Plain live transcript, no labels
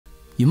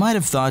You might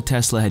have thought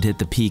Tesla had hit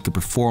the peak of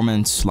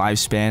performance,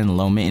 lifespan, and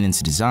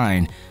low-maintenance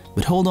design,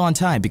 but hold on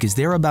tight because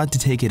they're about to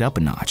take it up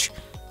a notch.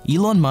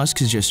 Elon Musk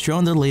has just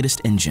shown their latest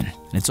engine,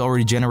 and it's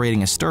already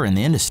generating a stir in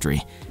the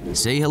industry.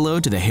 Say hello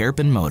to the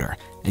Hairpin Motor,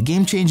 a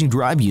game-changing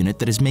drive unit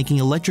that is making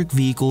electric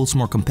vehicles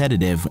more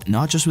competitive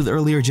not just with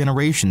earlier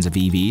generations of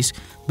EVs,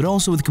 but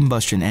also with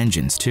combustion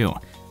engines too.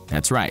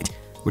 That's right,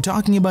 we're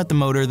talking about the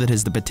motor that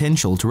has the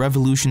potential to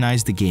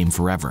revolutionize the game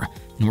forever,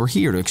 and we're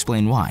here to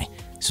explain why.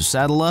 So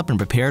saddle up and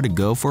prepare to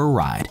go for a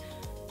ride.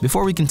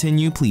 Before we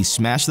continue, please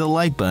smash the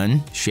like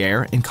button,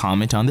 share, and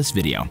comment on this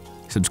video.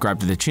 Subscribe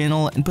to the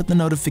channel and put the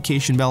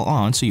notification bell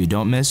on so you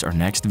don't miss our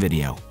next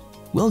video.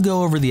 We'll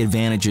go over the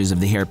advantages of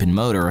the Hairpin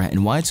motor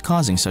and why it's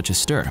causing such a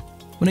stir.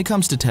 When it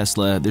comes to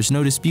Tesla, there's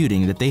no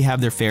disputing that they have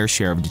their fair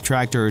share of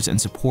detractors and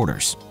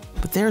supporters.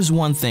 But there's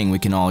one thing we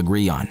can all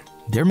agree on.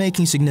 They're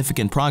making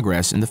significant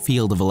progress in the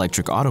field of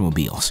electric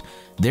automobiles.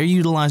 They're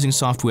utilizing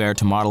software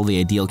to model the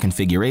ideal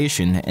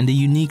configuration and a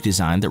unique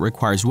design that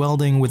requires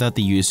welding without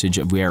the usage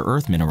of rare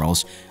earth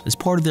minerals as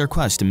part of their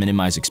quest to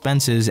minimize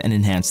expenses and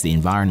enhance the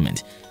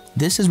environment.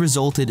 This has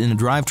resulted in a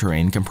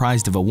drivetrain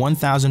comprised of a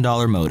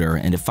 $1,000 motor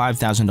and a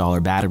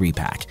 $5,000 battery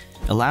pack,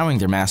 allowing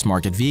their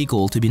mass-market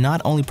vehicle to be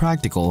not only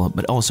practical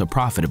but also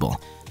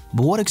profitable.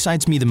 But what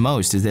excites me the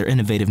most is their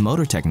innovative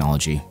motor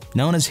technology,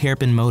 known as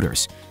Hairpin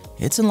Motors.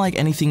 It's unlike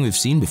anything we've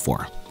seen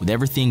before, with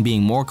everything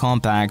being more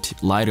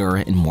compact, lighter,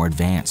 and more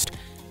advanced.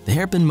 The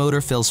Hairpin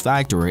motor fills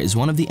factor is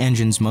one of the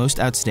engine's most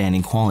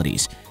outstanding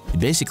qualities.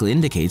 It basically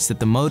indicates that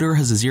the motor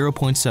has a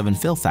 0.7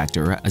 fill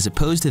factor as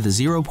opposed to the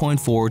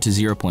 0.4 to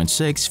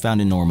 0.6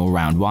 found in normal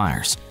round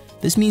wires.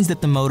 This means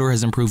that the motor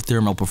has improved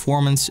thermal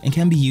performance and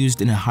can be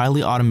used in a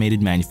highly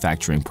automated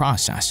manufacturing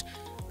process.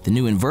 The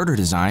new inverter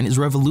design is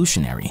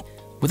revolutionary.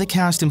 With a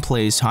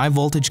cast-in-place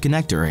high-voltage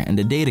connector and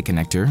a data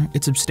connector,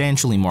 it's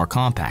substantially more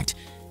compact,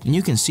 and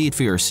you can see it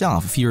for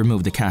yourself if you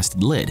remove the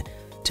casted lid.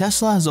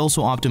 Tesla has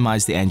also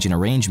optimized the engine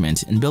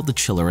arrangement and built the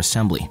chiller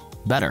assembly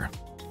better.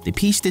 They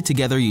pieced it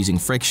together using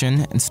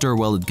friction and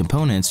stir-welded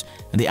components,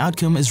 and the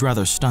outcome is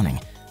rather stunning.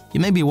 You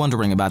may be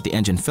wondering about the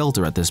engine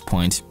filter at this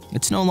point.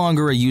 It's no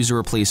longer a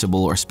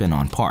user-replaceable or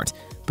spin-on part,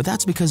 but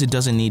that's because it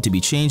doesn't need to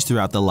be changed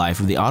throughout the life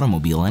of the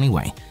automobile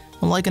anyway.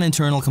 Unlike an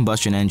internal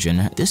combustion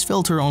engine, this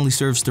filter only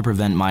serves to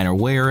prevent minor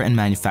wear and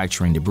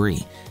manufacturing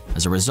debris.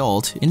 As a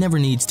result, it never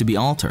needs to be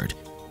altered.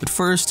 But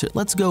first,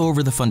 let's go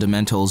over the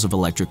fundamentals of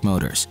electric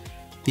motors.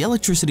 The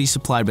electricity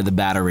supplied by the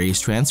battery is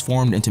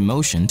transformed into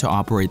motion to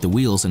operate the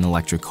wheels in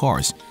electric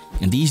cars,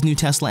 and these new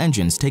Tesla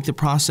engines take the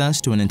process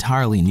to an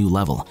entirely new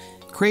level.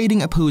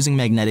 Creating opposing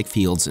magnetic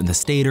fields in the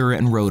stator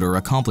and rotor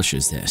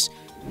accomplishes this.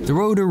 The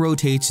rotor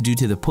rotates due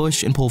to the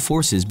push and pull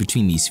forces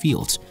between these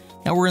fields.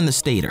 Now we're in the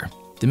stator.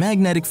 The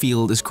magnetic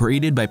field is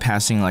created by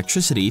passing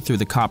electricity through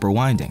the copper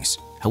windings.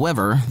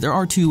 However, there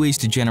are two ways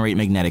to generate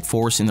magnetic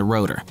force in the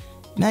rotor.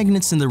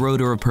 Magnets in the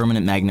rotor of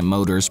permanent magnet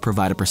motors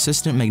provide a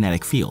persistent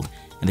magnetic field.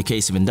 In the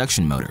case of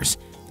induction motors,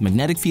 the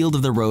magnetic field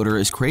of the rotor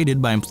is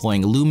created by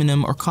employing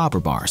aluminum or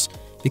copper bars.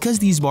 Because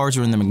these bars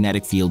are in the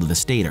magnetic field of the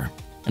stator,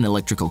 an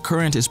electrical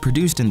current is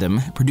produced in them,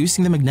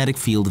 producing the magnetic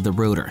field of the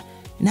rotor.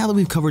 Now that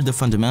we've covered the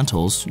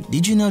fundamentals,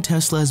 did you know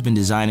Tesla has been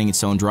designing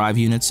its own drive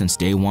unit since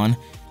day one?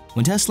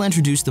 When Tesla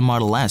introduced the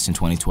Model S in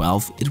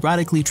 2012, it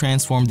radically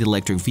transformed the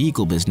electric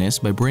vehicle business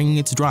by bringing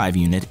its drive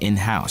unit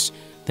in-house.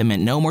 That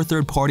meant no more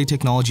third-party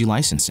technology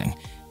licensing.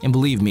 And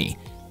believe me,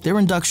 their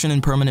induction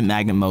and permanent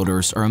magnet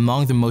motors are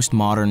among the most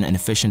modern and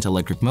efficient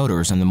electric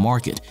motors on the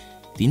market.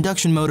 The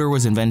induction motor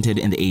was invented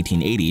in the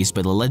 1880s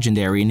by the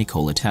legendary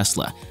Nikola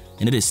Tesla,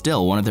 and it is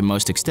still one of the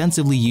most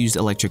extensively used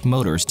electric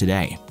motors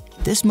today.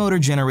 This motor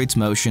generates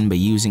motion by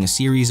using a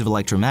series of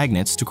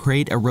electromagnets to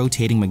create a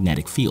rotating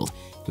magnetic field,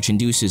 which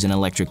induces an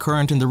electric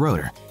current in the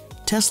rotor.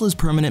 Tesla's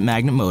permanent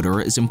magnet motor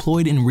is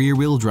employed in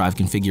rear-wheel drive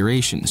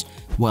configurations,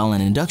 while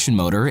an induction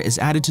motor is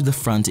added to the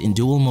front in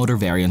dual-motor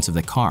variants of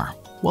the car.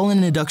 Wheels.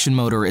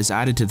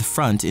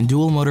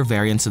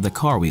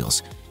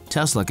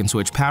 Tesla can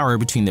switch power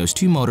between those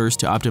two motors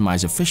to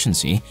optimize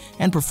efficiency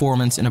and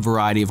performance in a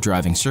variety of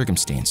driving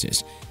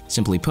circumstances.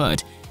 Simply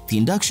put, the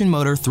induction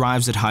motor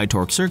thrives at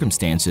high-torque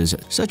circumstances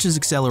such as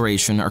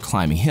acceleration or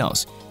climbing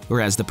hills,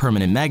 whereas the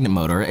permanent magnet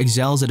motor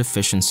excels at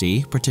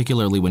efficiency,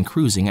 particularly when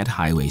cruising at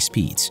highway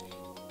speeds.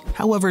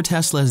 However,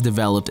 Tesla has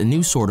developed a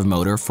new sort of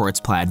motor for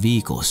its Plaid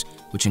vehicles,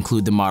 which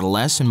include the Model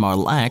S and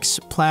Model X,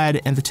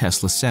 Plaid, and the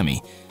Tesla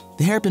Semi.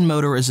 The hairpin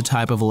motor is a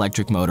type of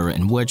electric motor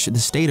in which the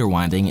stator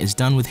winding is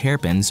done with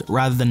hairpins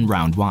rather than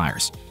round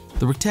wires.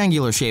 The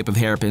rectangular shape of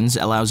hairpins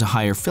allows a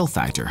higher fill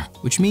factor,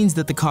 which means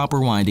that the copper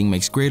winding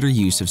makes greater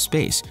use of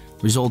space,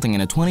 resulting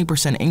in a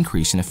 20%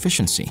 increase in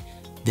efficiency.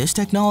 This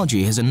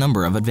technology has a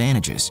number of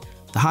advantages.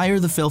 The higher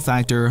the fill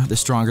factor, the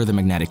stronger the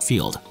magnetic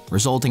field,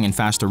 resulting in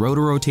faster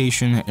rotor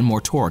rotation and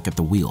more torque at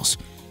the wheels.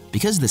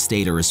 Because the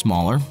stator is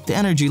smaller, the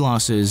energy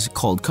losses,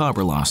 called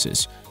copper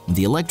losses, when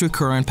the electric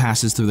current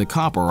passes through the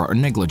copper are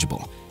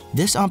negligible.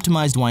 This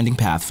optimized winding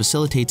path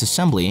facilitates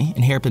assembly,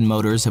 and hairpin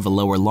motors have a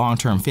lower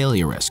long-term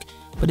failure risk,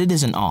 but it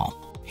isn't all.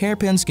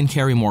 Hairpins can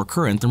carry more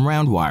current than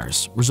round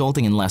wires,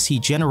 resulting in less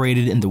heat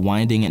generated in the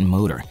winding and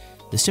motor.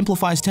 This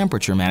simplifies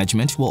temperature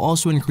management while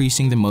also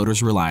increasing the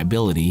motor's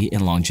reliability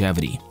and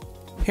longevity.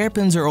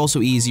 Hairpins are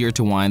also easier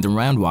to wind than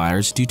round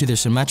wires due to their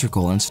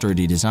symmetrical and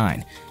sturdy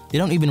design. They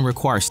don't even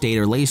require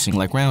stator lacing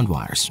like round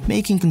wires,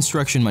 making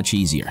construction much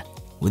easier.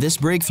 With this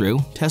breakthrough,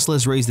 Tesla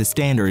has raised the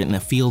standard in the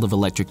field of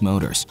electric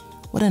motors.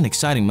 What an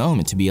exciting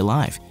moment to be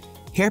alive!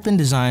 Hairpin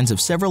designs have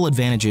several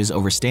advantages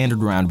over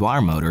standard round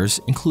wire motors,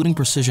 including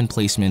precision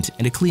placement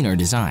and a cleaner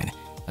design.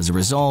 As a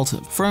result,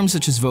 firms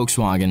such as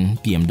Volkswagen,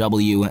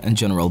 BMW, and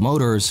General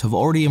Motors have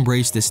already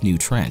embraced this new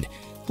trend.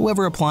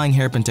 However, applying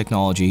hairpin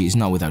technology is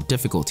not without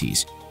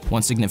difficulties.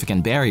 One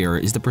significant barrier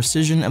is the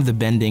precision of the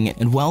bending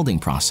and welding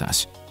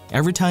process.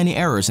 Every tiny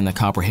errors in the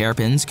copper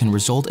hairpins can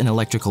result in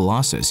electrical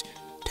losses.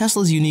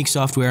 Tesla's unique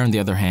software, on the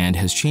other hand,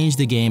 has changed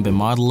the game by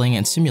modeling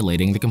and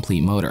simulating the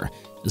complete motor,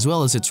 as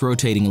well as its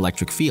rotating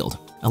electric field,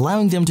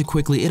 allowing them to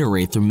quickly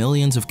iterate through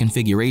millions of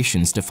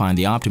configurations to find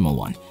the optimal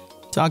one.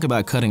 Talk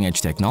about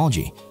cutting-edge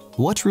technology.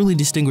 What truly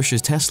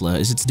distinguishes Tesla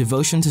is its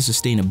devotion to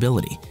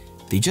sustainability.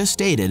 They just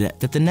stated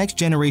that the next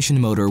generation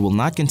motor will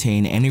not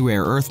contain any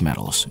rare earth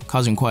metals,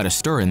 causing quite a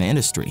stir in the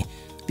industry.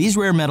 These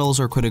rare metals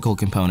are critical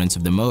components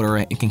of the motor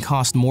and can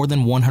cost more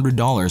than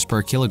 $100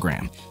 per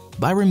kilogram.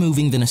 By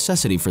removing the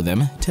necessity for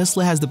them,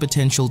 Tesla has the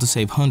potential to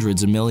save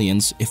hundreds of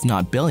millions, if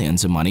not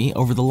billions of money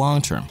over the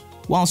long term,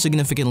 while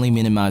significantly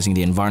minimizing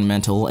the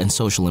environmental and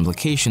social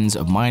implications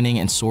of mining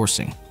and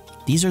sourcing.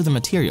 These are the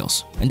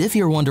materials, and if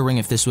you're wondering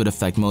if this would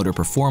affect motor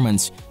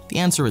performance, the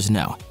answer is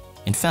no.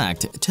 In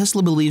fact,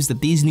 Tesla believes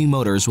that these new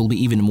motors will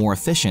be even more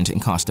efficient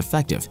and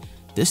cost-effective.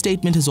 This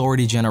statement has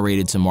already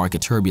generated some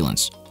market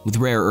turbulence, with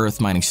rare earth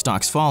mining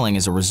stocks falling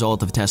as a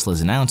result of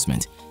Tesla's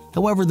announcement.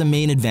 However, the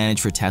main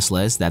advantage for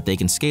Tesla is that they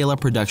can scale up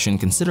production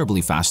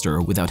considerably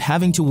faster without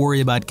having to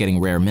worry about getting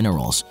rare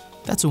minerals.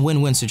 That's a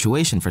win-win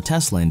situation for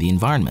Tesla and the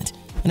environment,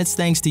 and it's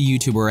thanks to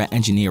YouTuber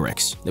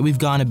Engineerix that we've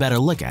gotten a better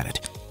look at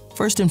it.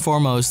 First and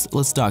foremost,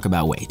 let's talk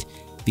about weight.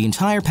 The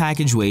entire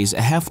package weighs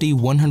a hefty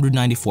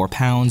 194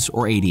 pounds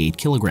or 88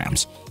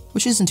 kilograms,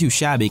 which isn't too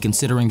shabby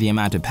considering the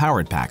amount of power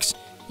it packs.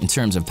 In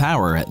terms of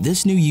power,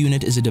 this new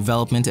unit is a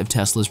development of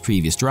Tesla's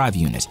previous drive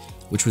unit,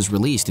 which was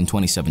released in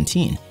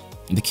 2017,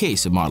 in the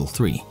case of Model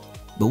 3.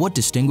 But what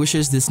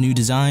distinguishes this new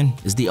design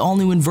is the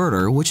all-new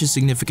inverter, which is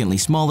significantly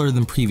smaller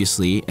than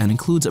previously and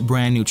includes a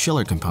brand new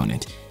chiller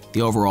component.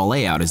 The overall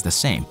layout is the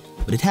same,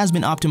 but it has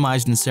been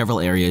optimized in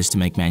several areas to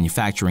make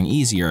manufacturing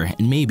easier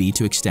and maybe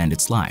to extend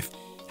its life.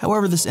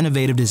 However, this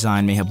innovative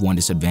design may have one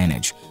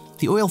disadvantage.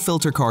 The oil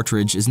filter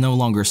cartridge is no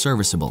longer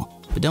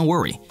serviceable, but don't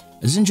worry.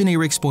 As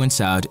Engineerix points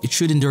out, it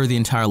should endure the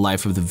entire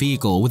life of the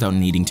vehicle without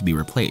needing to be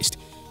replaced.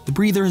 The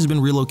breather has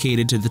been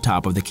relocated to the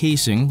top of the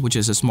casing, which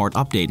is a smart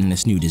update in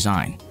this new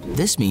design.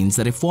 This means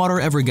that if water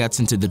ever gets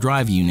into the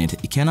drive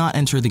unit, it cannot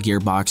enter the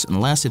gearbox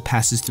unless it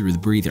passes through the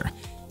breather.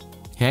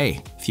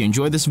 Hey, if you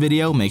enjoyed this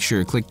video, make sure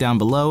to click down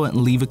below and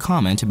leave a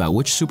comment about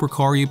which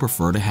supercar you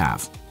prefer to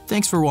have.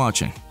 Thanks for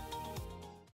watching.